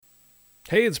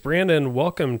Hey, it's Brandon.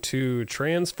 Welcome to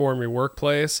Transform Your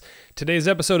Workplace. Today's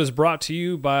episode is brought to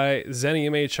you by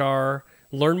Xenium HR.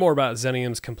 Learn more about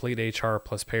Xenium's complete HR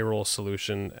plus payroll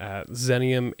solution at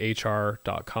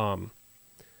xeniumhr.com.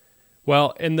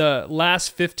 Well, in the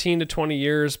last 15 to 20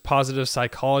 years, positive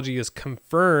psychology has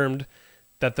confirmed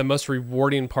that the most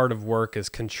rewarding part of work is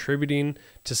contributing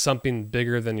to something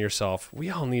bigger than yourself. We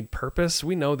all need purpose.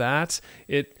 We know that.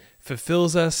 It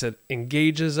fulfills us, it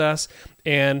engages us.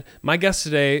 And my guest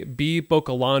today, Bea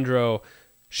Bocalandro,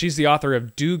 she's the author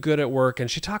of Do Good at Work,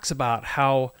 and she talks about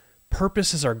how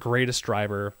purpose is our greatest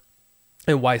driver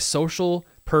and why social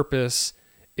purpose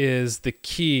is the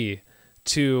key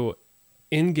to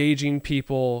engaging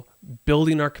people,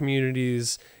 building our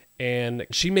communities. And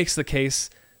she makes the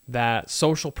case that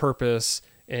social purpose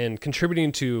and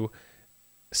contributing to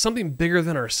something bigger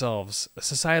than ourselves, a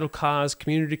societal cause,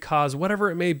 community cause, whatever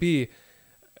it may be,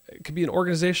 it could be an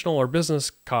organizational or business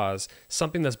cause,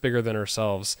 something that's bigger than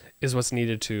ourselves is what's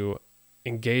needed to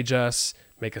engage us,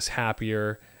 make us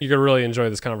happier. You're going to really enjoy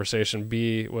this conversation.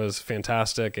 Bea was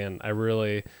fantastic, and I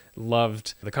really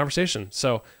loved the conversation.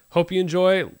 So hope you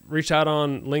enjoy. Reach out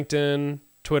on LinkedIn,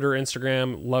 Twitter,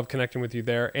 Instagram. Love connecting with you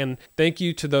there. And thank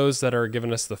you to those that are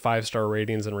giving us the 5-star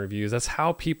ratings and reviews. That's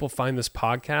how people find this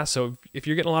podcast. So if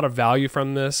you're getting a lot of value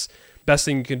from this, best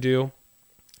thing you can do,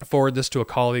 forward this to a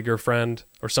colleague or friend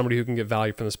or somebody who can get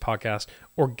value from this podcast,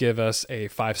 or give us a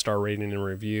 5-star rating and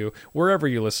review wherever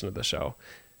you listen to the show.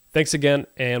 Thanks again,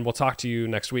 and we'll talk to you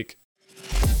next week.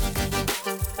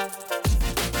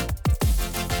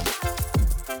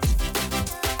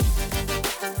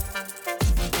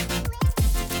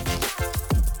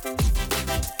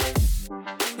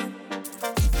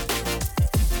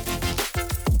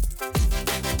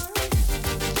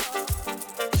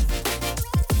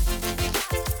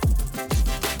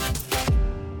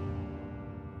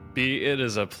 Bea, it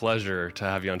is a pleasure to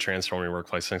have you on Transform Your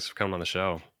Workplace. Thanks for coming on the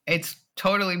show. It's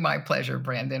totally my pleasure,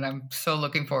 Brandon. I'm so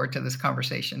looking forward to this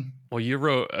conversation. Well, you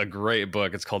wrote a great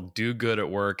book. It's called Do Good at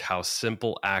Work, How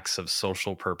Simple Acts of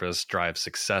Social Purpose Drive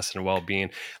Success and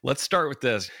Well-Being. Let's start with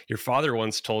this. Your father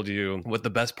once told you what the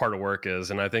best part of work is,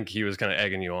 and I think he was kind of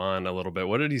egging you on a little bit.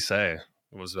 What did he say?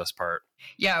 What was the best part?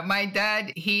 Yeah, my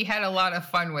dad, he had a lot of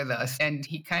fun with us, and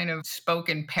he kind of spoke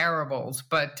in parables,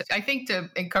 but I think to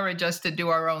encourage us to do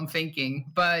our own thinking.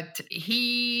 But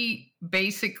he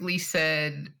basically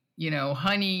said,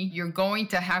 honey, you're going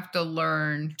to have to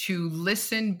learn to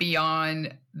listen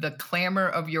beyond the clamor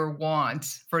of your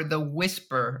wants for the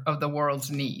whisper of the world's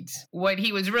needs. What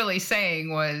he was really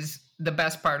saying was the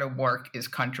best part of work is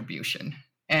contribution.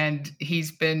 And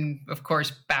he's been, of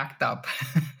course, backed up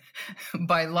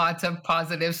by lots of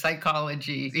positive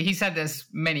psychology. He said this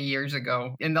many years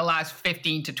ago. In the last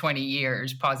 15 to 20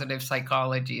 years, positive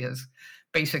psychology has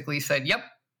basically said, yep,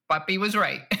 Papi was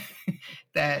right.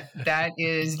 that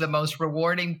is the most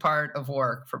rewarding part of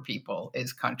work for people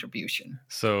is contribution.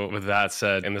 So with that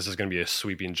said, and this is going to be a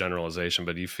sweeping generalization,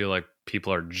 but do you feel like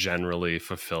people are generally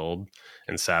fulfilled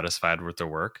and satisfied with their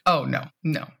work? Oh, no.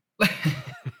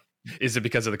 Is it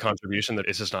because of the contribution that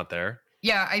it's just not there?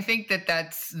 Yeah, I think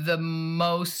that's the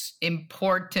most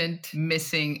important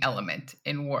missing element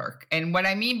in work. And what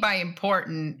I mean by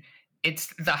important,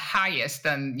 it's the highest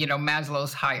on,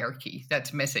 Maslow's hierarchy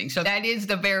that's missing. So that is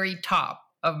the very top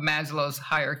of Maslow's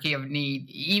hierarchy of need,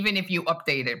 even if you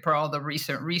update it per all the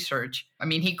recent research. I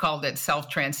mean, he called it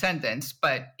self-transcendence,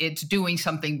 but it's doing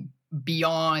something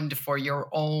beyond for your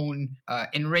own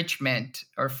enrichment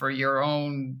or for your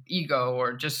own ego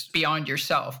or just beyond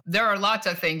yourself. There are lots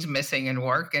of things missing in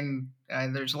work, and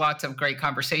there's lots of great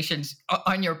conversations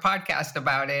on your podcast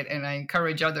about it, and I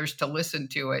encourage others to listen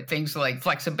to it. Things like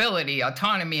flexibility,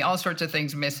 autonomy, all sorts of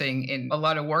things missing in a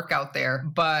lot of work out there.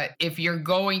 But if you're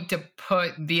going to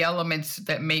put the elements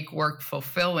that make work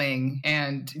fulfilling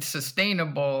and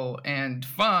sustainable and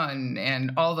fun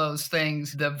and all those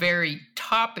things, the very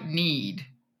top need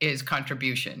is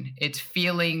contribution. It's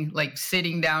feeling like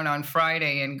sitting down on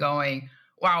Friday and going,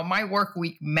 wow, my work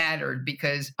week mattered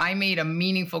because I made a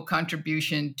meaningful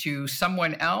contribution to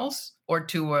someone else or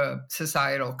to a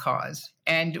societal cause.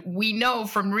 And we know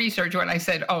from research, when I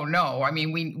said, oh no, I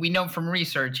mean, we know from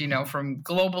research, from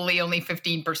globally only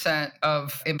 15%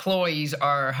 of employees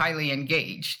are highly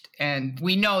engaged. And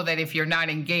we know that if you're not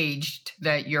engaged,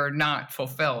 that you're not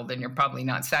fulfilled and you're probably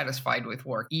not satisfied with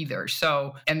work either.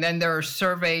 So, and then there are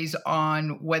surveys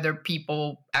on whether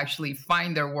people actually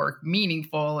find their work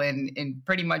meaningful. And in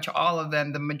pretty much all of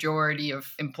them, the majority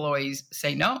of employees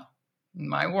say no.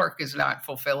 My work is not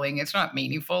fulfilling. It's not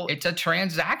meaningful. It's a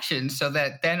transaction so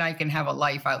that then I can have a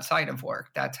life outside of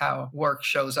work. That's how work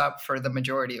shows up for the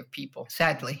majority of people,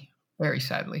 sadly. very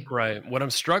sadly. Right. What I'm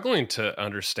struggling to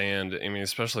understand, I mean,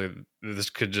 especially this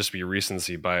could just be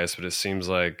recency bias, but it seems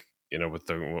like, with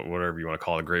the whatever you want to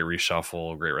call it, great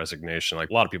reshuffle, great resignation, like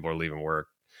a lot of people are leaving work.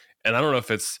 And I don't know if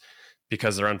it's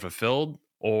because they're unfulfilled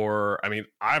or, I mean,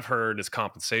 I've heard it's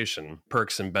compensation,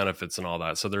 perks and benefits and all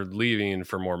that. So they're leaving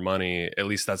for more money. At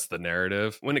least that's the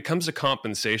narrative. When it comes to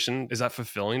compensation, is that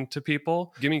fulfilling to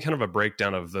people? Give me kind of a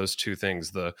breakdown of those two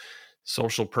things, the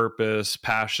social purpose,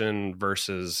 passion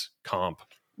versus comp.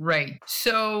 Right.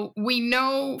 So we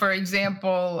know, for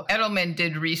example, Edelman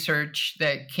did research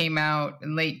that came out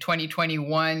in late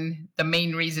 2021, the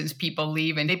main reasons people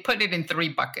leave, and they put it in 3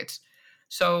 buckets.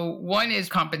 So one is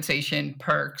compensation,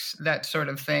 perks, that sort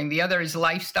of thing. The other is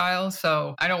lifestyle.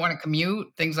 So I don't want to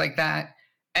commute, things like that.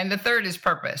 And the third is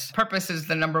purpose. Purpose is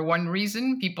the number one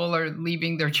reason people are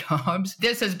leaving their jobs.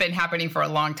 This has been happening for a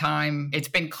long time. It's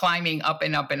been climbing up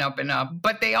and up and up and up,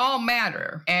 but they all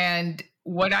matter. And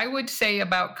what I would say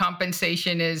about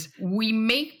compensation is we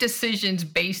make decisions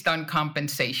based on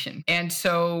compensation. And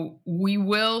so we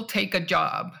will take a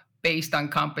job based on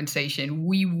compensation.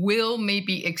 We will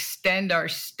maybe extend our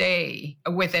stay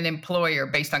with an employer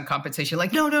based on compensation.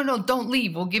 Like, no, don't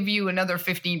leave. We'll give you another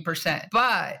 15%.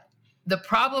 But the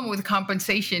problem with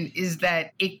compensation is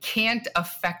that it can't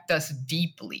affect us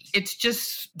deeply. It's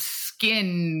just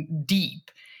skin deep.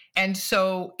 And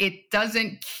so it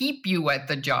doesn't keep you at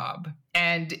the job.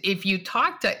 And if you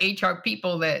talk to HR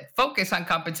people that focus on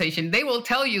compensation, they will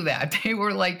tell you that. They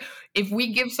were like, if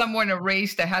we give someone a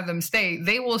raise to have them stay,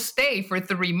 they will stay for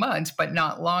 3 months, but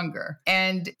not longer.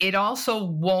 And it also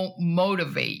won't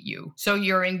motivate you. So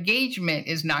your engagement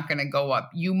is not going to go up.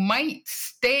 You might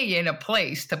stay in a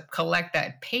place to collect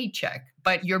that paycheck,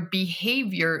 but your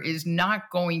behavior is not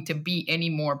going to be any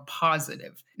more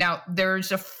positive. Now,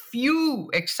 there's a few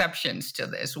exceptions to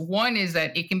this. One is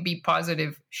that it can be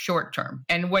positive short term.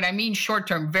 And when I mean short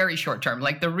term, very short term,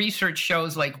 like the research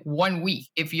shows like 1 week.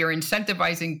 If you're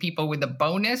incentivizing people with a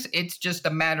bonus, it's just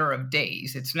a matter of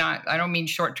days. It's not, I don't mean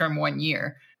short term 1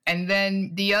 year. And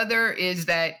then the other is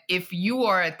that if you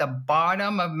are at the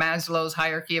bottom of Maslow's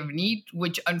hierarchy of need,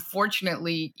 which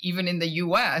unfortunately, even in the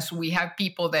US, we have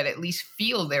people that at least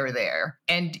feel they're there,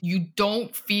 and you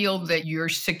don't feel that you're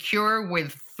secure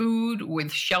with food,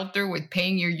 with shelter, with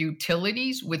paying your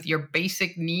utilities, with your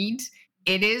basic needs.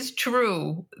 It is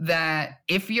true that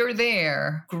if you're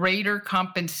there, greater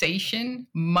compensation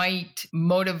might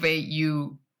motivate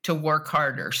you to work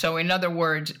harder. So in other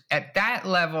words, at that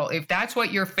level, if that's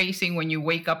what you're facing when you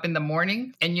wake up in the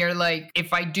morning and you're like,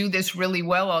 if I do this really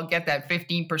well, I'll get that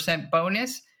 15%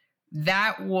 bonus,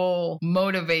 that will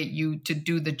motivate you to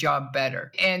do the job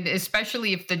better. And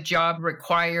especially if the job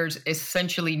requires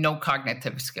essentially no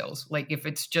cognitive skills, like if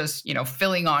it's just,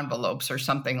 filling envelopes or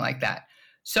something like that.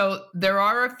 So there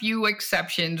are a few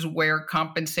exceptions where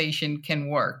compensation can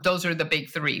work. Those are the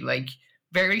big 3, like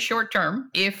very short term,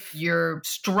 if you're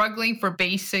struggling for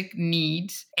basic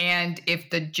needs and if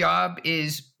the job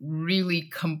is really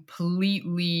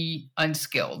completely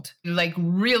unskilled, like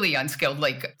really unskilled,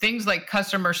 like things like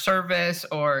customer service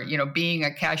or, being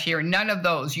a cashier, none of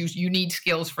those, you need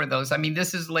skills for those. I mean,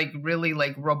 this is like really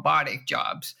like robotic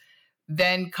jobs.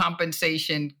 Then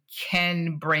compensation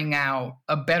can bring out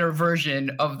a better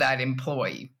version of that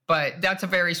employee. But that's a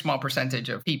very small percentage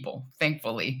of people,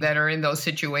 thankfully, that are in those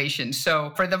situations.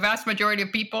 So for the vast majority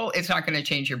of people, it's not going to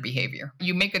change your behavior.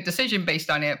 You make a decision based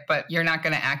on it, but you're not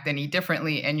going to act any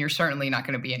differently, and you're certainly not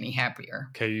going to be any happier.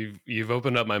 Okay, you've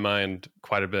opened up my mind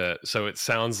quite a bit. So it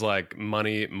sounds like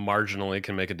money marginally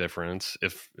can make a difference,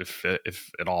 if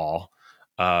at all,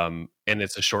 and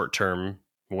it's a short-term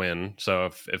win. So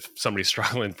if somebody's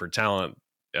struggling for talent,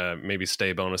 maybe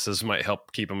stay bonuses might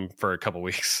help keep them for a couple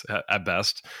weeks at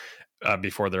best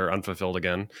before they're unfulfilled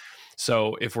again.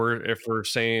 So if we're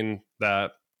saying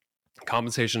that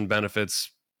compensation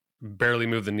benefits barely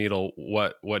move the needle,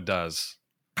 what does?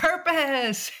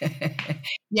 Purpose.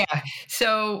 Yeah.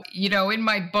 So, in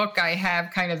my book, I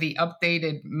have kind of the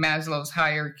updated Maslow's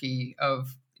hierarchy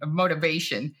of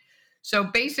motivation. So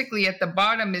basically at the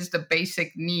bottom is the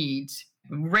basic needs.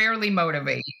 Rarely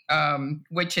motivate,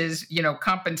 which is,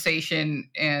 compensation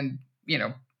and,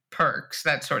 perks,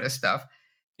 that sort of stuff.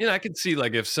 I could see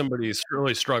like if somebody's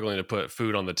really struggling to put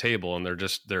food on the table and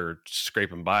they're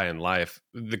scraping by in life,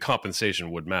 the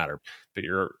compensation would matter. But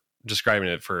you're describing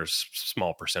it for a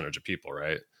small percentage of people,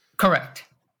 right? Correct.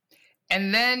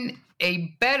 And then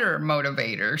a better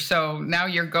motivator. So now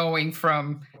you're going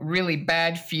from really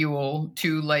bad fuel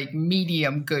to like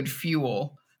medium good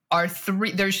fuel.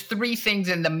 There's 3 things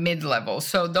in the mid-level.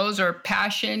 So those are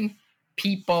passion,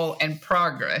 people, and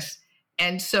progress.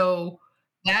 And so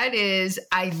That is,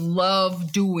 I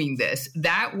love doing this.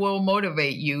 That will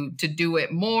motivate you to do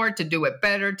it more, to do it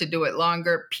better, to do it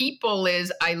longer. People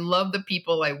is, I love the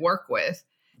people I work with.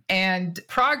 And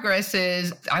progress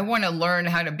is, I want to learn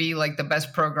how to be like the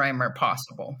best programmer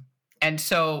possible. And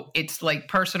so it's like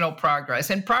personal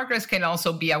progress. And progress can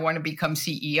also be, I want to become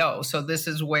CEO. So this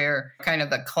is where kind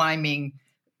of the climbing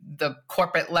the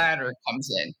corporate ladder comes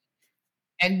in.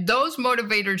 And those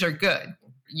motivators are good.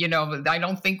 I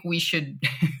don't think we should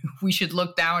we should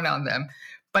look down on them.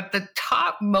 But the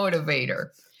top motivator,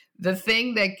 the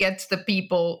thing that gets the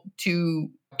people to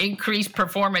increase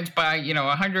performance by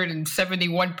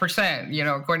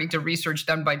 171%, according to research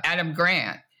done by Adam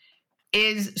Grant,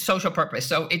 is social purpose.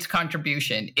 So it's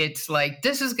contribution. It's like,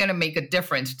 this is going to make a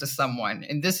difference to someone,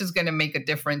 and this is going to make a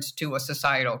difference to a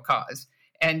societal cause.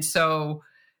 And so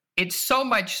it's so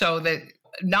much so that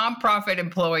nonprofit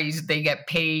employees, they get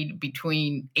paid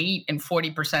between 8 and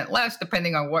 40% less,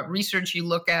 depending on what research you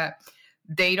look at.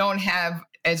 They don't have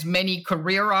as many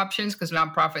career options because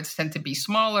nonprofits tend to be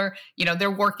smaller.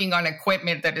 They're working on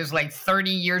equipment that is like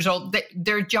 30 years old.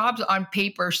 Their jobs on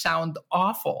paper sound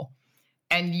awful.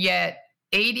 And yet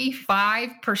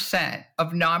 85%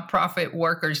 of nonprofit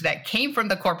workers that came from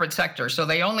the corporate sector, so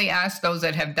they only ask those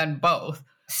that have done both,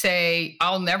 say,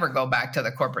 I'll never go back to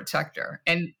the corporate sector.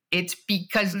 And it's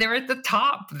because they're at the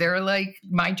top. They're like,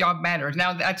 my job matters.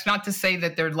 Now, that's not to say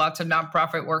that there are lots of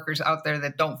nonprofit workers out there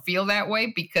that don't feel that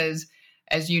way, because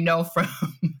as you know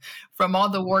from all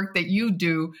the work that you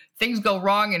do, things go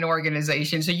wrong in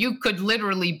organizations. So you could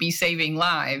literally be saving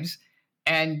lives,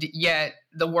 and yet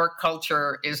the work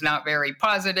culture is not very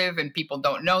positive and people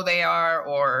don't know they are,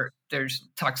 or there's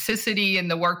toxicity in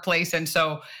the workplace. And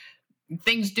so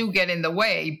things do get in the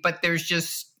way, but there's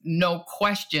just no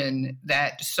question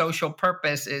that social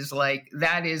purpose is like,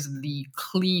 that is the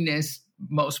cleanest,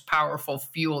 most powerful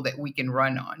fuel that we can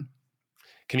run on.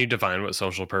 Can you define what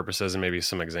social purpose is and maybe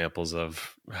some examples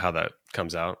of how that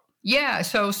comes out? Yeah.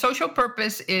 So social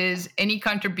purpose is any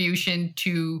contribution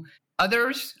to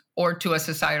others or to a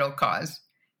societal cause.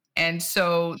 And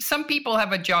so some people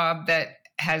have a job that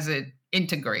has it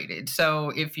integrated.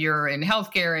 So if you're in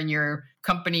healthcare and your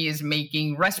company is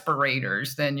making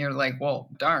respirators, then you're like, well,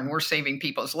 darn, we're saving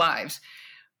people's lives.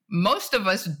 Most of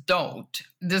us don't.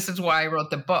 This is why I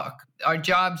wrote the book. Our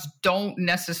jobs don't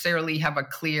necessarily have a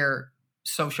clear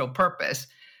social purpose.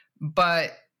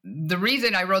 But the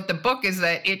reason I wrote the book is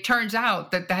that it turns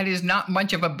out that that is not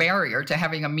much of a barrier to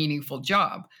having a meaningful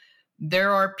job.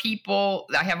 There are people,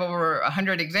 I have over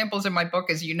 100 examples in my book,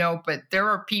 as you know, but there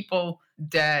are people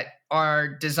that are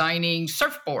designing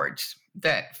surfboards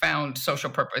that found social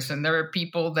purpose. And there are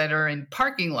people that are in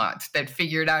parking lots that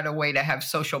figured out a way to have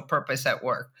social purpose at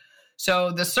work. So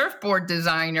the surfboard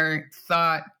designer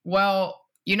thought, well,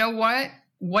 you know what?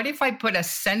 What if I put a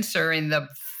sensor in the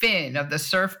fin of the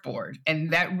surfboard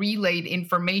and that relayed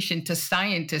information to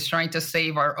scientists trying to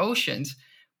save our oceans?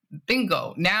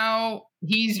 Bingo. Now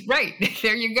he's right.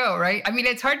 There you go, right? I mean,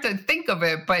 it's hard to think of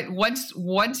it, but once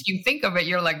you think of it,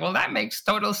 you're like, well, that makes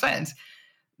total sense.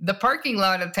 The parking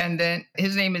lot attendant,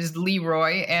 his name is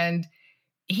Leroy, and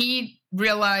he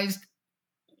realized,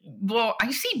 well,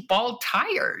 I see bald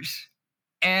tires,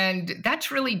 and that's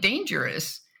really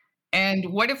dangerous.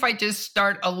 And what if I just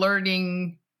start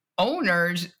alerting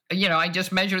owners? I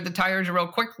just measure the tires real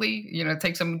quickly. It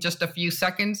takes them just a few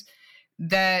seconds.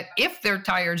 That if their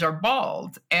tires are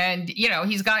bald, and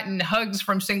he's gotten hugs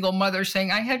from single mothers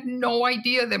saying, I had no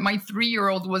idea that my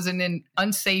 3-year-old was in an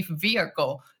unsafe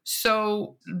vehicle.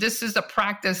 So this is a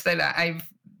practice that I've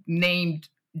named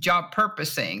job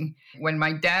purposing. When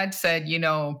my dad said,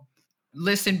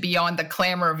 listen beyond the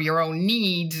clamor of your own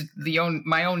needs,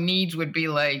 my own needs would be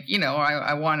like,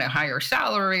 I want a higher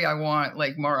salary. I want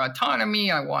like more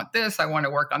autonomy. I want this. I want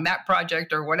to work on that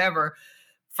project or whatever.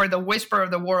 For the whisper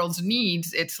of the world's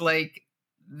needs, it's like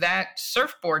that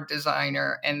surfboard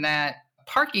designer and that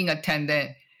parking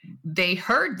attendant, they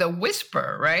heard the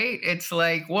whisper, right? It's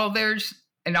like, well, there's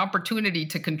an opportunity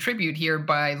to contribute here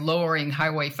by lowering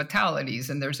highway fatalities.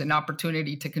 And there's an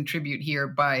opportunity to contribute here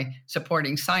by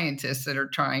supporting scientists that are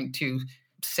trying to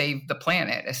save the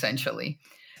planet, essentially.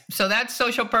 So that's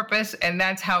social purpose. And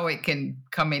that's how it can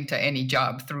come into any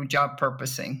job, through job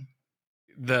purposing.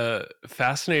 The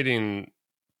fascinating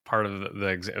part of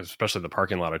the especially the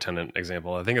parking lot attendant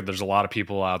example, I think that there's a lot of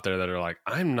people out there that are like,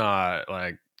 I'm not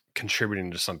like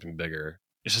contributing to something bigger.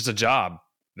 It's just a job.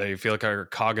 They feel like a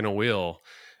cog in a wheel.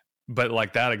 But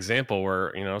like that example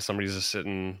where, somebody's just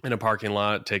sitting in a parking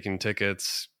lot, taking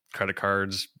tickets, credit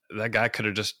cards, that guy could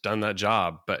have just done that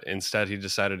job, but instead he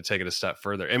decided to take it a step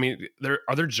further. I mean, there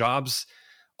are jobs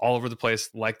all over the place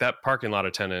like that parking lot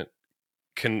attendant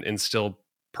can instill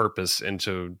purpose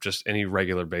into just any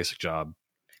regular basic job?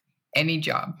 Any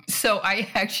job. So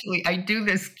I do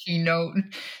this keynote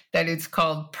that it's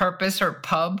called Purpose or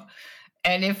Pub.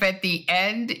 And if at the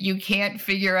end you can't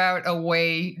figure out a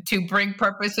way to bring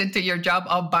purpose into your job,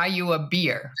 I'll buy you a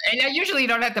beer. And I usually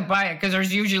don't have to buy it because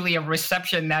there's usually a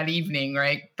reception that evening,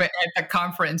 right? But at the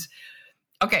conference.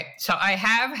 Okay, so I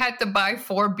have had to buy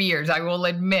 4 beers, I will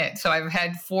admit. So I've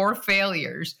had 4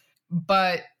 failures.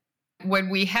 But when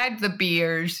we had the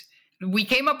beers, we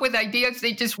came up with ideas.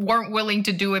 They just weren't willing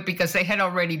to do it because they had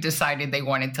already decided they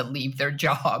wanted to leave their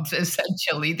jobs,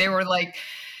 essentially. They were like,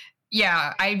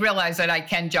 yeah, I realize that I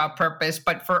can job purpose,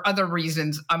 but for other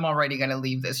reasons, I'm already going to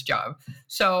leave this job.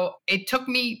 So it took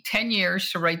me 10 years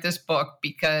to write this book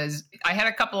because I had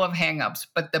a couple of hangups,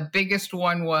 but the biggest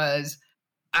one was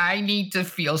I need to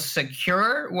feel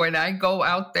secure when I go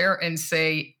out there and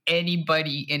say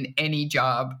anybody in any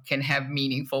job can have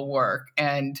meaningful work.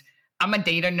 And I'm a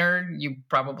data nerd. You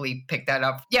probably picked that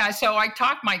up. Yeah. So I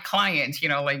talk my clients,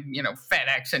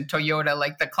 FedEx and Toyota,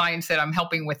 like the clients that I'm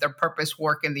helping with their purpose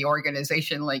work in the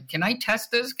organization. Like, can I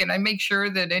test this? Can I make sure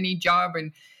that any job?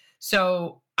 And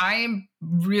so I am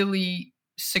really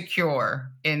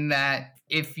secure in that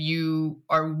if you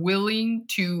are willing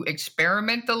to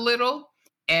experiment a little,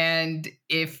 and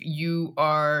if you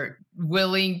are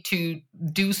willing to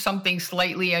do something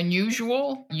slightly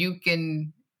unusual, you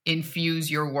can infuse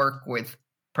your work with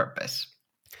purpose.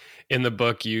 In the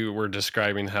book, you were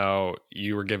describing how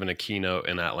you were given a keynote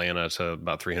in Atlanta to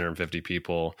about 350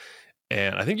 people.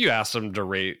 And I think you asked them to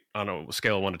rate on a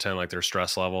scale of 1 to 10, like their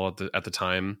stress level at the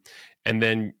time. And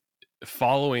then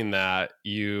following that,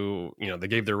 they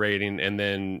gave their rating, and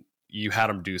then you had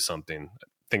them do something. I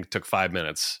think it took 5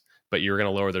 minutes, but you were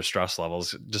going to lower their stress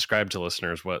levels. Describe to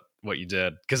listeners what you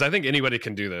did. Because I think anybody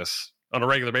can do this on a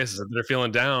regular basis. If they're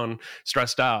feeling down,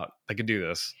 stressed out, they could do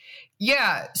this.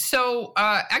 Yeah. So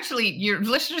actually, your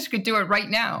listeners could do it right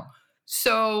now.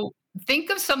 So think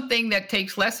of something that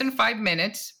takes less than 5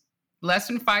 minutes, less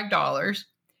than $5.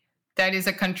 That is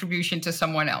a contribution to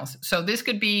someone else. So this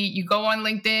could be you go on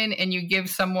LinkedIn and you give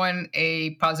someone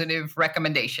a positive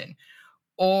recommendation,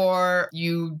 or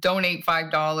you donate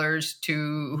 $5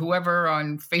 to whoever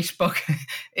on Facebook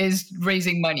is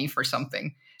raising money for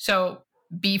something. So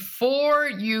before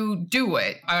you do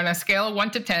it, on a scale of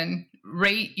 1 to 10,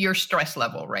 rate your stress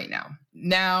level right now.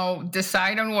 Now,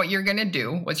 decide on what you're going to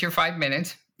do. What's your 5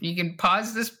 minutes? You can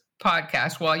pause this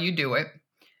podcast while you do it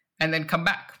and then come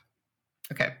back.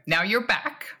 Okay, now you're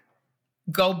back.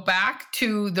 Go back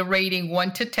to the rating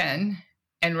 1 to 10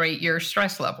 and rate your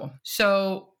stress level.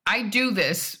 So I do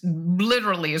this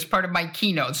literally as part of my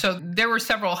keynote. So there were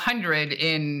several hundred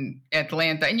in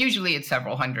Atlanta, and usually it's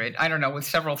several hundred. I don't know, with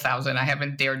several thousand, I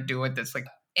haven't dared do it.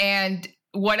 And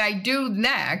what I do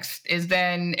next is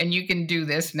then, and you can do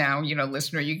this now,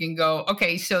 listener, you can go,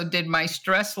 okay, so did my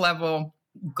stress level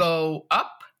go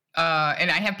up? And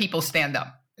I have people stand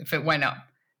up if it went up.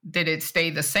 Did it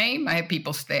stay the same? I have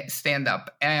people stand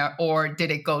up. Or did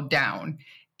it go down?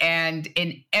 And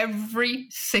in every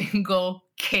single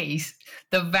case,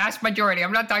 the vast majority,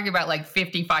 I'm not talking about like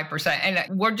 55%,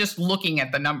 and we're just looking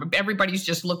at the number. Everybody's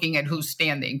just looking at who's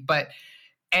standing, but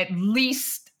at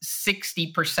least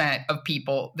 60% of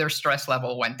people, their stress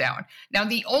level went down. Now,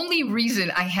 the only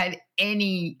reason I had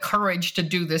any courage to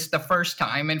do this the first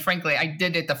time, and frankly, I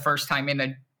did it the first time in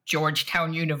a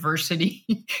Georgetown University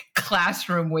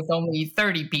classroom with only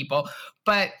 30 people,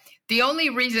 but the only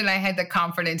reason I had the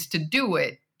confidence to do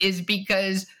it is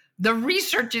because the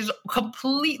research is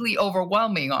completely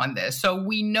overwhelming on this. So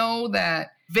we know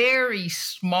that very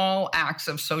small acts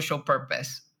of social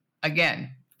purpose, again,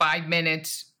 5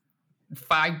 minutes,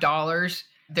 $5.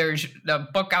 There's a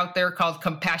book out there called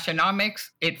Compassionomics.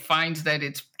 It finds that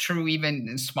it's true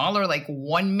even smaller, like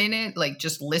 1 minute, like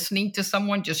just listening to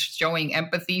someone, just showing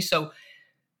empathy. So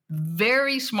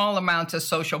very small amounts of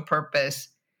social purpose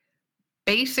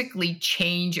basically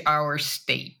change our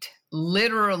state.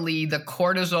 Literally, the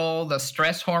cortisol, the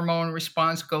stress hormone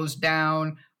response goes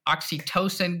down,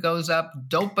 oxytocin goes up,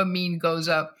 dopamine goes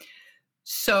up.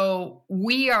 So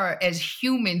we are, as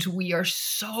humans, we are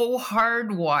so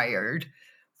hardwired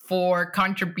for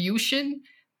contribution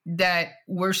that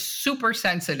we're super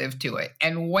sensitive to it.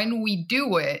 And when we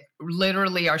do it,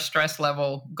 literally our stress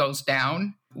level goes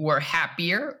down. We're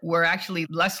happier. We're actually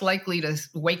less likely to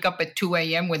wake up at 2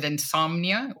 a.m. with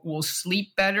insomnia. We'll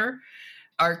sleep better.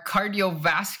 Our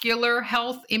cardiovascular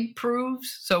health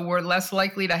improves. So we're less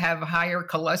likely to have higher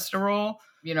cholesterol,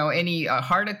 any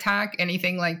heart attack,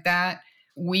 anything like that.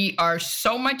 We are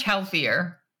so much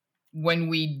healthier when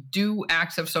we do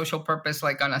acts of social purpose,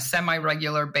 like on a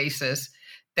semi-regular basis,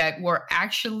 that we're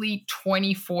actually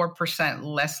 24%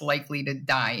 less likely to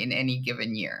die in any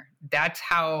given year. That's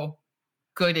how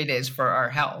good it is for our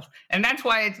health. And that's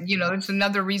why it's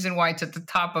another reason why it's at the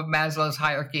top of Maslow's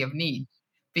hierarchy of needs,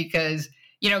 because,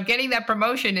 getting that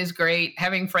promotion is great.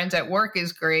 Having friends at work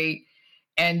is great.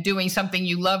 And doing something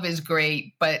you love is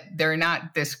great, but they're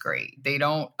not this great. They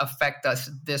don't affect us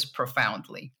this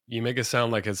profoundly. You make it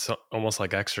sound like it's almost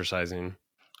like exercising.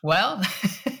 Well,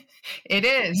 it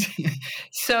is.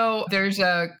 So there's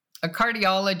a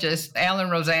cardiologist, Alan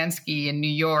Rosansky in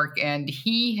New York, and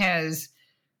he has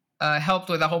helped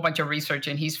with a whole bunch of research,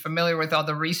 and he's familiar with all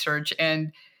the research.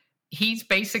 And he's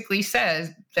basically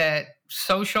says that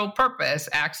social purpose,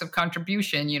 acts of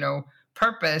contribution,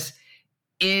 purpose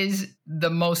is the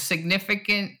most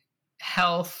significant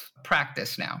health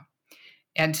practice now.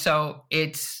 And so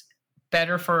it's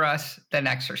better for us than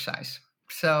exercise.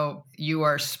 So you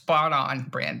are spot on,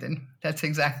 Brandon. That's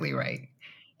exactly right.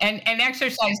 And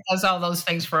exercise does all those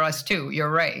things for us too.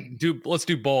 You're right. Let's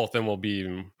do both and we'll be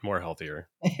even more healthier.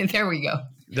 There we go.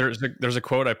 There's a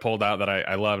quote I pulled out that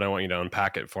I love, and I want you to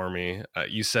unpack it for me.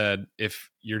 You said, if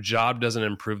your job doesn't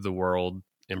improve the world,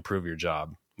 improve your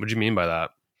job. What do you mean by that?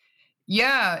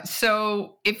 Yeah.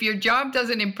 So if your job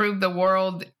doesn't improve the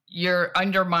world, you're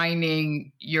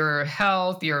undermining your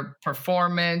health, your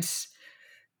performance,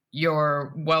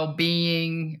 your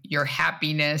well-being, your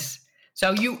happiness.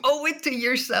 So you owe it to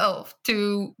yourself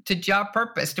to job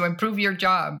purpose, to improve your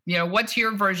job. What's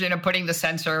your version of putting the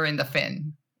sensor in the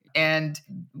fin? And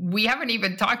we haven't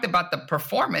even talked about the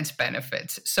performance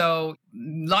benefits. So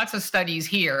lots of studies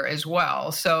here as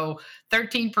well. So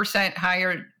 13%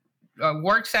 higher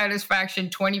work satisfaction,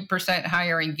 20%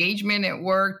 higher engagement at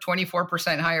work,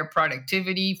 24% higher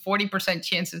productivity,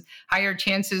 40% higher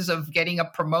chances of getting a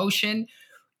promotion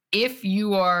if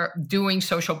you are doing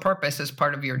social purpose as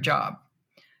part of your job.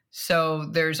 So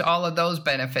there's all of those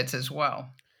benefits as well.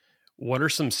 What are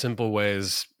some simple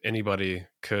ways anybody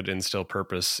could instill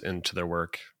purpose into their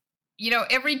work?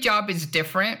 Every job is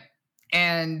different,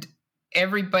 and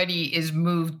everybody is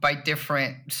moved by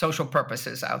different social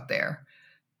purposes out there.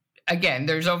 Again,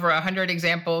 there's over 100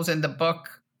 examples in the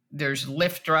book. There's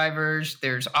Lyft drivers,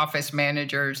 there's office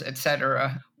managers,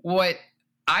 etc. What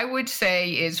I would say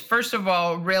is, first of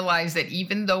all, realize that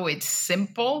even though it's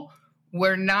simple,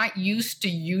 we're not used to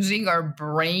using our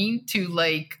brain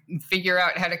to figure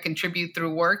out how to contribute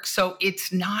through work. So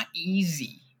it's not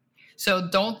easy. So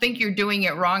don't think you're doing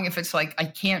it wrong if it's I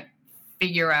can't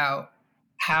figure out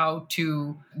how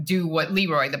to do what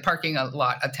Leroy, the parking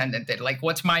lot attendant, did.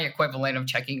 What's my equivalent of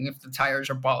checking if the tires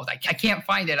are bald? I can't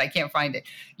find it.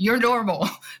 You're normal,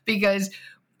 because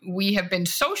we have been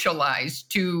socialized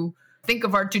to think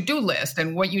of our to-do list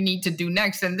and what you need to do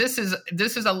next. And this is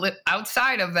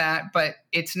outside of that, but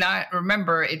it's not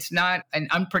an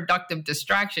unproductive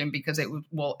distraction, because it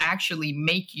will actually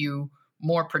make you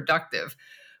more productive.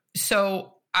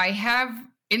 So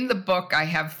in the book, I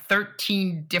have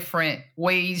 13 different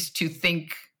ways to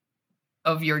think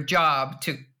of your job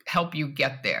to help you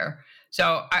get there.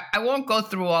 So I won't go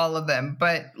through all of them,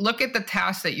 but look at the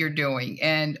tasks that you're doing.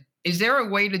 And is there a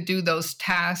way to do those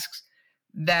tasks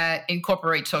that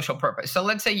incorporate social purpose? So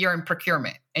let's say you're in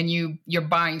procurement and you're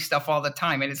buying stuff all the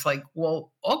time. And it's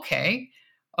well, okay,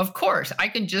 of course, I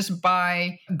can just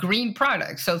buy green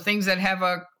products. So things that have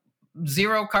a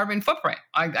zero carbon footprint,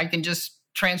 I can just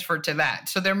transfer to that.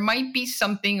 So there might be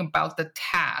something about the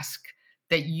task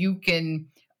that you can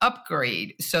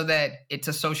upgrade so that it's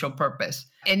a social purpose.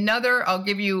 I'll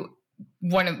give you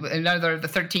another of the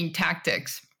 13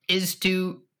 tactics is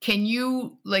can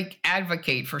you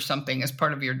advocate for something as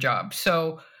part of your job?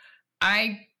 So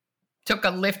I took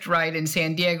a Lyft ride in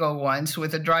San Diego once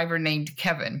with a driver named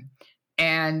Kevin.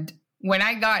 And when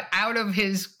I got out of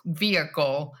his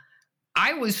vehicle,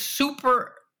 I was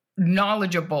super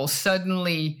knowledgeable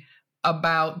suddenly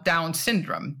about Down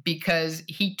syndrome, because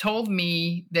he told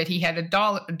me that he had a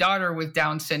daughter with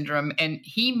Down syndrome, and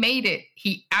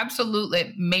he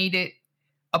absolutely made it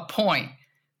a point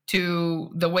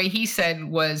to, the way he said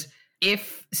was,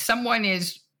 if someone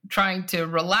is trying to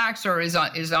relax or is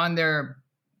on their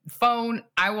phone,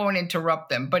 I won't interrupt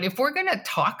them. But if we're going to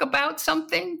talk about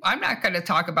something, I'm not going to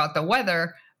talk about the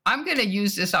weather. I'm going to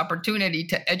use this opportunity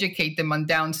to educate them on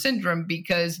Down syndrome,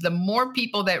 because the more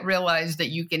people that realize that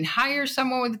you can hire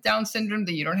someone with Down syndrome,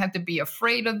 that you don't have to be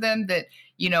afraid of them, that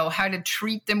how to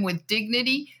treat them with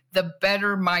dignity, the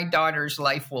better my daughter's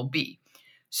life will be.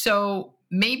 So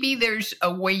maybe there's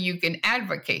a way you can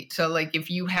advocate. So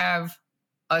if you have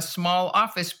a small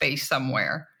office space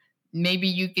somewhere, maybe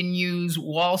you can use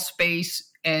wall space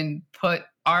and put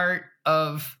art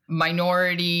of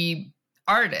minority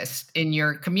artists in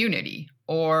your community.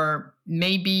 Or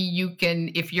maybe you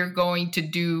can, if you're going to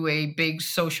do a big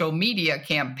social media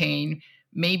campaign,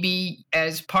 maybe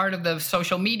as part of the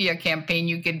social media campaign,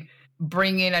 you could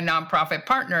bring in a nonprofit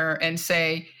partner and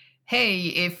say, hey,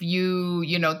 if you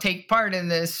take part in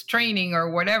this training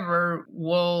or whatever,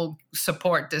 we'll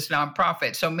support this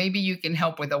nonprofit. So maybe you can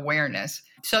help with awareness.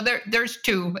 So there's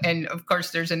 2. And of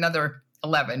course, there's another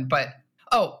 11. But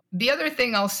the other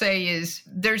thing I'll say is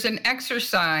there's an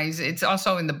exercise, it's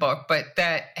also in the book, but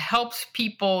that helps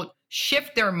people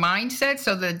shift their mindset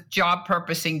so the job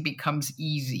purposing becomes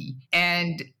easy.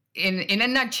 And in a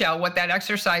nutshell, what that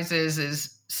exercise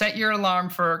is set your alarm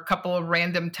for a couple of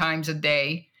random times a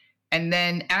day. And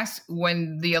then ask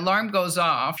when the alarm goes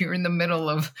off, you're in the middle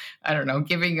of, I don't know,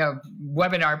 giving a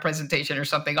webinar presentation or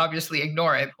something, obviously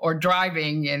ignore it, or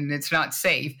driving and it's not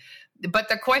safe. But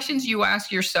the questions you ask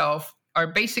yourself are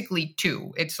basically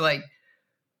 2. It's like,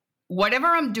 whatever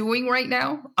I'm doing right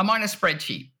now, I'm on a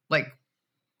spreadsheet. Like,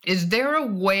 is there a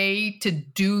way to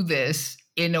do this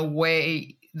in a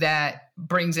way that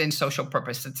brings in social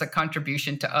purpose? It's a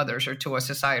contribution to others or to a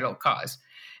societal cause.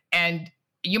 And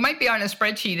you might be on a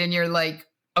spreadsheet and you're like,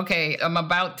 okay, I'm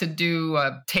about to do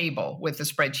a table with a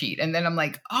spreadsheet. And then I'm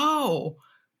like, oh,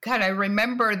 God, I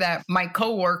remember that my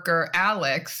coworker,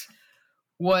 Alex,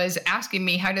 was asking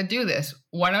me how to do this.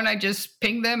 Why don't I just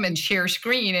ping them and share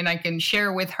screen and I can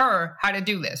share with her how to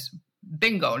do this?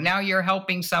 Bingo. Now you're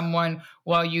helping someone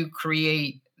while you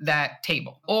create that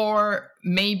table. Or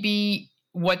maybe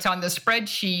what's on the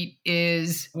spreadsheet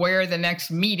is where the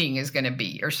next meeting is going to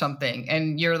be or something.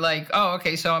 And you're like, oh,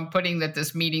 okay, so I'm putting that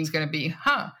this meeting's going to be,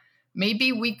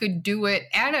 maybe we could do it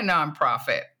at a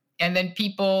nonprofit. And then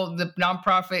the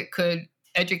nonprofit could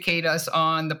educate us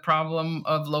on the problem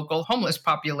of local homeless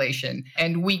population.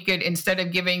 And we could, instead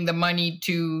of giving the money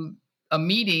to a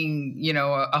meeting,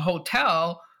 a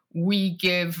hotel, we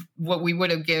give what we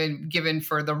would have given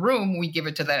for the room, we give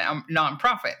it to that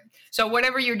nonprofit. So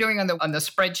whatever you're doing on the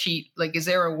spreadsheet, like, is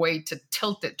there a way to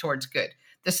tilt it towards good?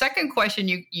 The second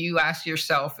question you ask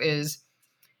yourself is,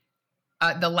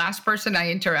 the last person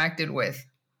I interacted with,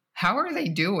 how are they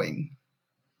doing?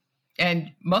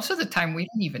 And most of the time we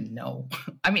don't even know.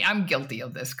 I mean, I'm guilty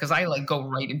of this because I go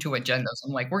right into agendas.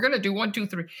 I'm like, we're going to do 1, 2,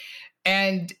 3.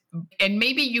 And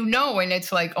maybe and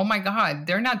it's like, oh my God,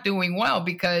 they're not doing well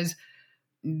because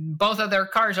both of their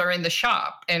cars are in the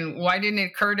shop. And why didn't it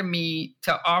occur to me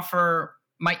to offer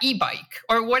my e-bike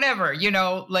or whatever,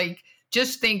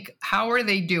 just think, how are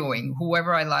they doing?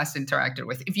 Whoever I last interacted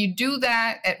with. If you do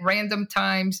that at random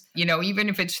times, even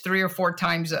if it's 3 or 4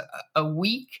 times a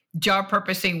week, job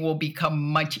purposing will become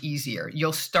much easier.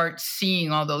 You'll start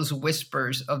seeing all those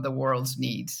whispers of the world's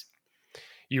needs.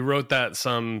 You wrote that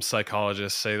some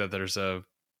psychologists say that there's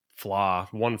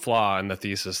one flaw in the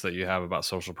thesis that you have about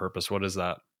social purpose. What is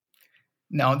that?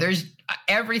 No, there's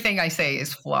everything I say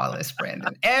is flawless,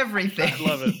 Brandon. Everything.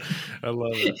 I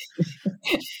love it.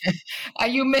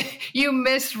 You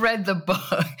misread the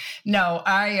book. No,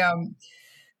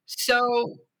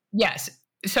 so yes.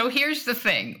 So here's the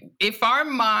thing. If our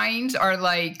minds are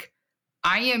like,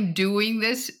 I am doing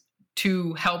this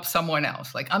to help someone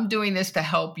else. Like, I'm doing this to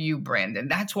help you, Brandon.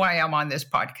 That's why I'm on this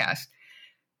podcast.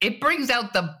 It brings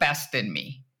out the best in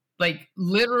me. Like,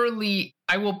 literally,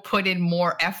 I will put in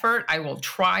more effort. I will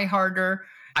try harder.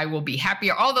 I will be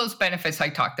happier. All those benefits I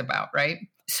talked about, right?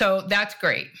 So that's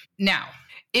great. Now,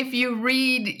 if you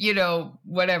read,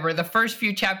 the first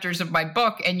few chapters of my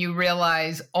book and you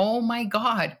realize, oh my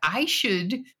God, I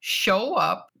should show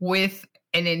up with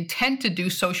an intent to do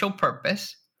social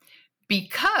purpose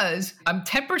because I'm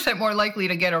 10% more likely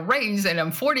to get a raise and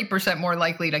I'm 40% more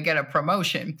likely to get a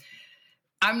promotion.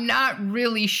 I'm not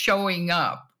really showing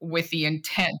up with the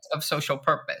intent of social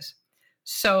purpose.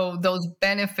 So those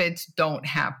benefits don't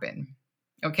happen.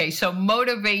 Okay, so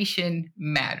motivation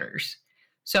matters.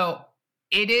 So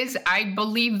it is, I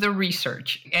believe the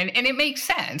research, and it makes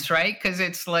sense, right? Because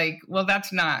it's like, well,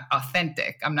 that's not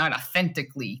authentic. I'm not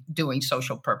authentically doing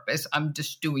social purpose. I'm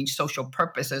just doing social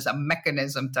purpose as a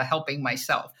mechanism to helping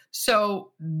myself.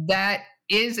 So that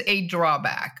is a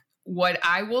drawback. What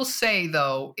I will say,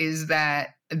 though, is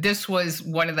that this was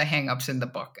one of the hangups in the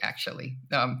book, actually.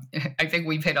 I think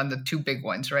we've hit on the 2 big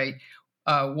ones, right?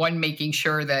 One, making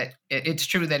sure that it's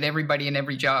true that everybody in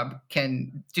every job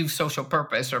can do social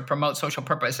purpose or promote social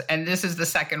purpose. And this is the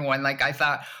second one. Like, I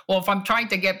thought, well, if I'm trying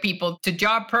to get people to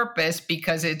job purpose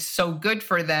because it's so good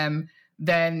for them,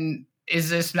 then is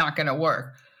this not going to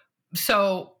work?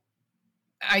 So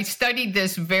I studied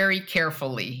this very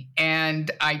carefully and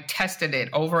I tested it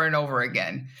over and over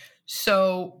again.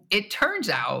 So it turns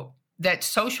out that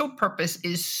social purpose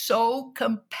is so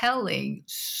compelling,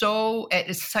 so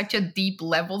at such a deep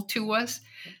level to us.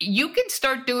 You can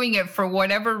start doing it for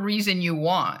whatever reason you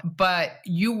want, but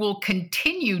you will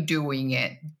continue doing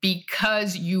it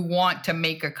because you want to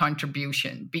make a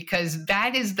contribution, because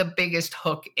that is the biggest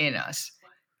hook in us.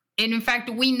 And in fact,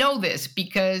 we know this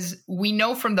because we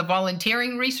know from the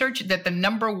volunteering research that the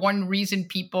number one reason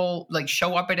people like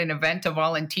show up at an event to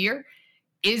volunteer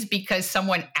is because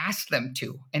someone asked them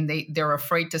to, and they're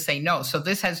afraid to say no. So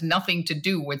this has nothing to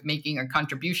do with making a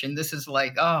contribution. This is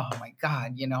like, oh my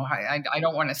God, I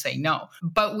don't want to say no.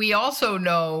 But we also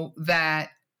know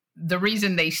that the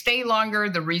reason they stay longer,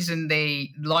 the reason they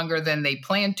longer than they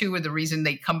plan to, or the reason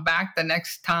they come back the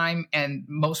next time, and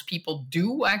most people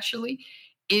do actually,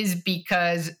 is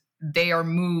because they are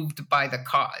moved by the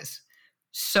cause.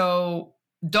 So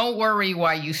don't worry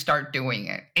why you start doing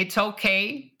it. It's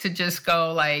okay to just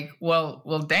go like, well,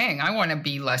 dang, I want to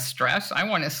be less stressed. I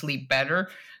want to sleep better.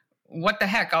 What the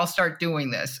heck? I'll start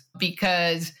doing this,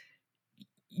 because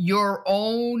your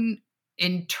own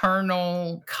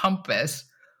internal compass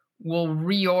will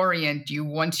reorient you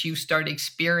once you start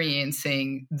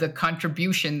experiencing the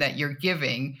contribution that you're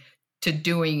giving to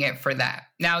doing it for that.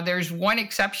 Now, there's one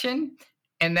exception,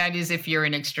 and that is if you're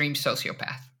an extreme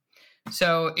sociopath.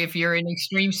 So if you're an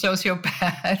extreme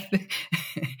sociopath,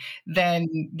 then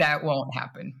that won't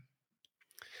happen.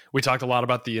 We talked a lot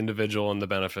about the individual and the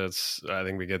benefits. I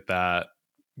think we get that.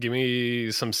 Give me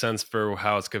some sense for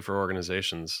how it's good for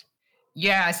organizations.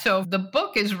 Yeah, so the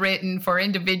book is written for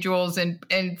individuals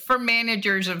and for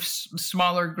managers of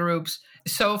smaller groups.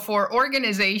 So for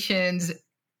organizations,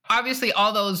 obviously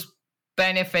all those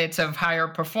benefits of higher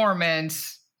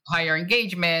performance, higher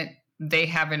engagement, they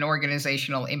have an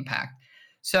organizational impact.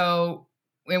 So,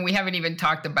 and we haven't even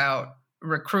talked about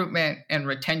recruitment and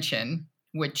retention,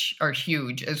 which are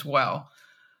huge as well.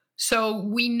 So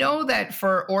we know that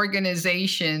for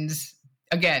organizations,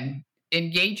 again,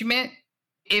 engagement,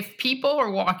 if people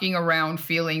are walking around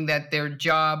feeling that their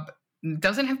job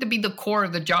doesn't have to be the core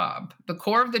of the job. The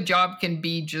core of the job can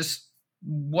be just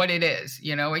what it is.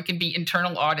 It can be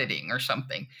internal auditing or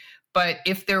something. But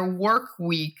if their work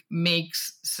week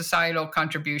makes societal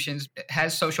contributions,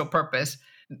 has social purpose,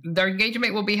 their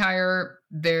engagement will be higher,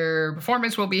 their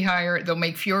performance will be higher, they'll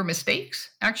make fewer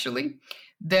mistakes, actually.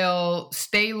 They'll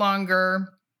stay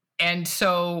longer. And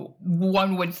so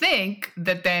one would think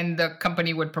that then the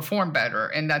company would perform better,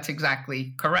 and that's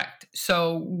exactly correct.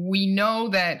 So we know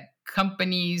that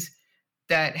companies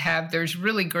that there's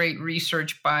really great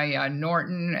research by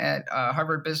Norton at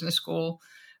Harvard Business School,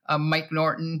 Mike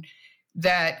Norton,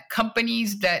 that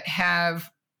companies that have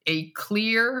a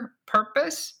clear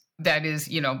purpose that is,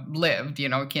 lived,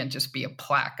 it can't just be a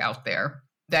plaque out there.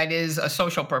 That is a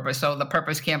social purpose. So the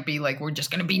purpose can't be like, we're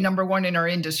just going to be number one in our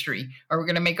industry, or we're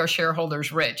going to make our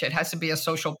shareholders rich. It has to be a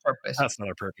social purpose. That's not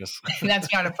a purpose.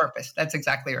 That's not a purpose. That's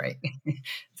exactly right.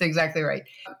 That's exactly right.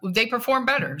 They perform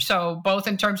better. So both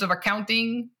in terms of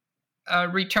accounting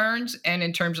returns and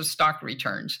in terms of stock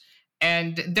returns.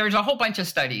 And there's a whole bunch of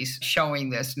studies showing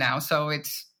this now. So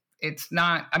it's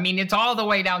not, it's all the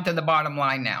way down to the bottom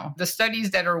line now. The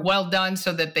studies that are well done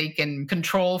so that they can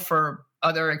control for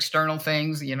other external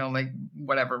things, like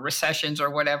whatever, recessions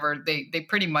or whatever, they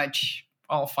pretty much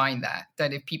all find that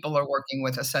if people are working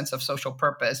with a sense of social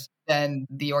purpose, then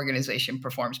the organization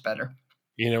performs better.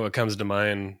 What comes to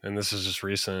mind, and this is just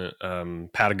recent,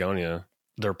 Patagonia,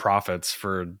 their profits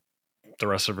for the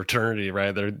rest of eternity,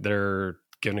 right? They're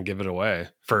going to give it away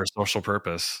for a social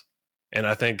purpose. And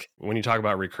I think when you talk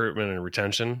about recruitment and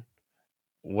retention,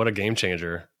 what a game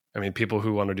changer. People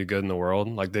who want to do good in the world,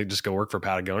 like they just go work for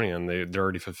Patagonia and they're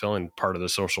already fulfilling part of the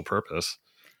social purpose.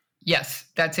 Yes,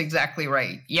 that's exactly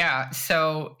right. Yeah.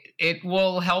 So it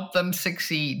will help them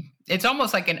succeed. It's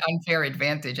almost like an unfair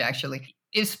advantage, actually,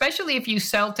 especially if you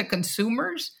sell to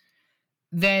consumers,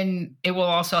 then it will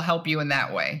also help you in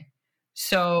that way.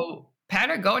 So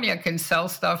Patagonia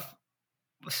sells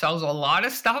a lot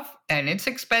of stuff, and it's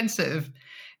expensive.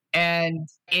 And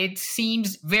it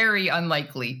seems very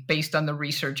unlikely, based on the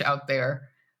research out there,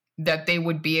 that they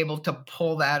would be able to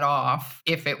pull that off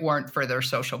if it weren't for their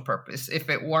social purpose. If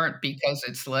it weren't because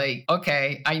it's like,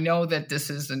 okay, I know that this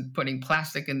isn't putting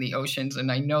plastic in the oceans, and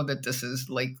I know that this is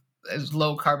like as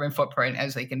low carbon footprint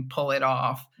as they can pull it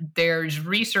off. There's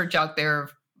research out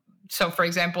there. So, for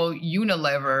example,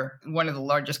 Unilever, one of the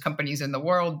largest companies in the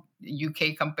world,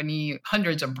 UK company,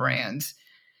 hundreds of brands,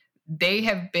 they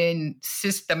have been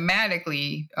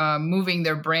systematically moving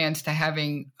their brands to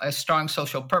having a strong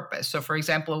social purpose. So, for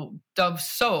example, Dove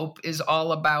soap is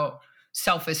all about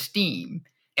self-esteem.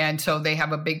 And so they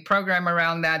have a big program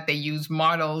around that. They use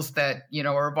models that,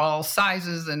 are of all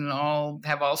sizes and all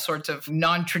have all sorts of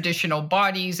non-traditional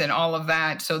bodies and all of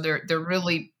that. So they're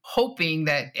really hoping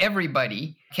that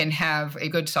everybody can have a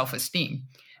good self-esteem.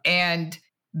 And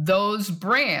those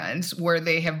brands where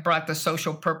they have brought the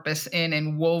social purpose in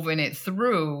and woven it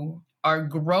through are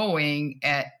growing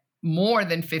at more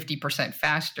than 50%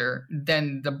 faster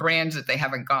than the brands that they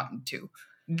haven't gotten to.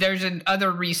 There's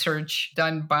other research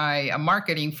done by a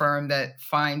marketing firm that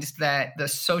finds that the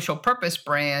social purpose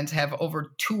brands have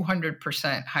over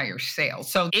 200% higher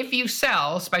sales. So if you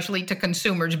sell, especially to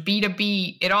consumers,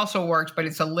 B2B, it also works, but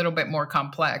it's a little bit more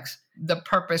complex. The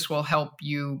purpose will help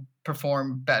you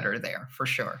perform better there for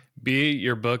sure. B,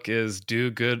 your book is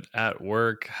Do Good at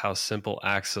Work, How Simple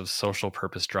Acts of Social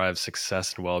Purpose Drive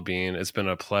Success and Well-Being. It's been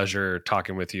a pleasure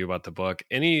talking with you about the book.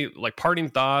 Any parting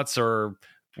thoughts, or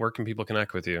where can people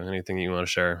connect with you? Anything you want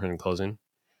to share in closing?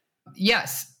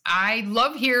 Yes, I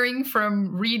love hearing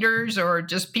from readers or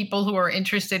just people who are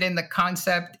interested in the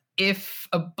concept. If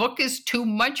a book is too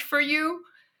much for you,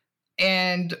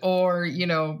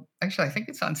 actually, I think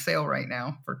it's on sale right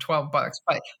now for $12.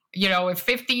 But if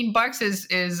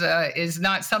 $15 is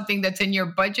not something that's in your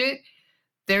budget,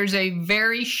 there's a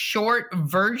very short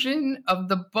version of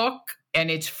the book, and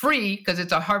it's free because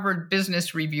it's a Harvard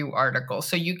Business Review article.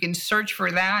 So you can search for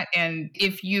that. And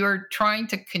if you're trying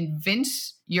to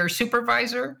convince your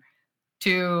supervisor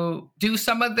to do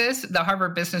some of this, the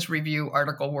Harvard Business Review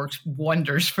article works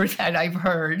wonders for that, I've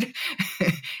heard.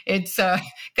 It's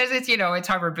because it's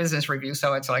Harvard Business Review.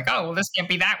 So it's like, oh, well, this can't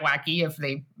be that wacky if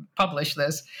they publish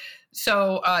this.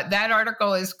 So that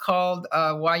article is called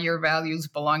Why Your Values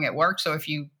Belong at Work. So if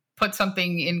you put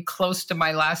something in close to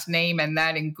my last name and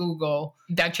that in Google,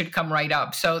 that should come right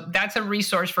up. So that's a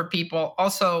resource for people.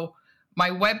 Also,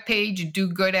 my webpage,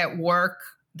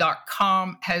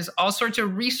 dogoodatwork.com, has all sorts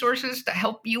of resources to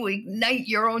help you ignite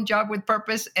your own job with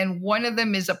purpose. And one of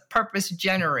them is a purpose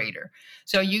generator.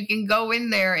 So you can go in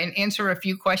there and answer a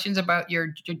few questions about your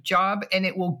job, and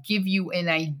it will give you an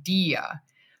idea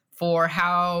for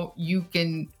how you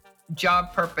can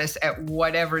job purpose at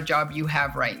whatever job you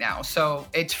have right now. So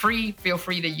it's free. Feel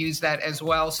free to use that as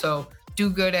well. So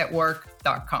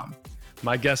dogoodatwork.com.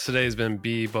 My guest today has been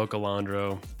B.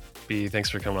 Bocalandro. B, thanks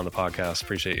for coming on the podcast.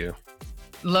 Appreciate you.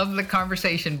 Love the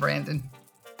conversation, Brandon.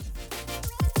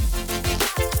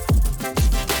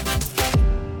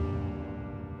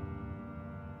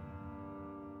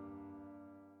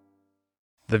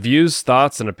 The views,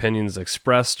 thoughts, and opinions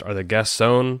expressed are the guest's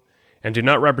own and do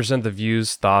not represent the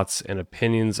views, thoughts, and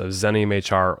opinions of Xenium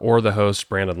HR or the host,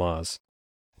 Brandon Laws.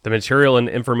 The material and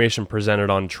information presented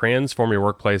on Transform Your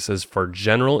Workplace is for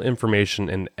general information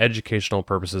and educational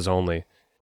purposes only.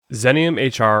 Xenium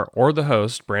HR or the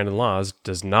host, Brandon Laws,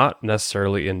 does not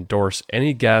necessarily endorse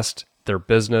any guest, their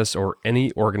business, or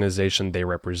any organization they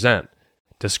represent.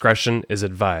 Discretion is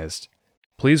advised.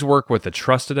 Please work with a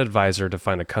trusted advisor to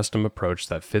find a custom approach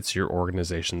that fits your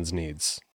organization's needs.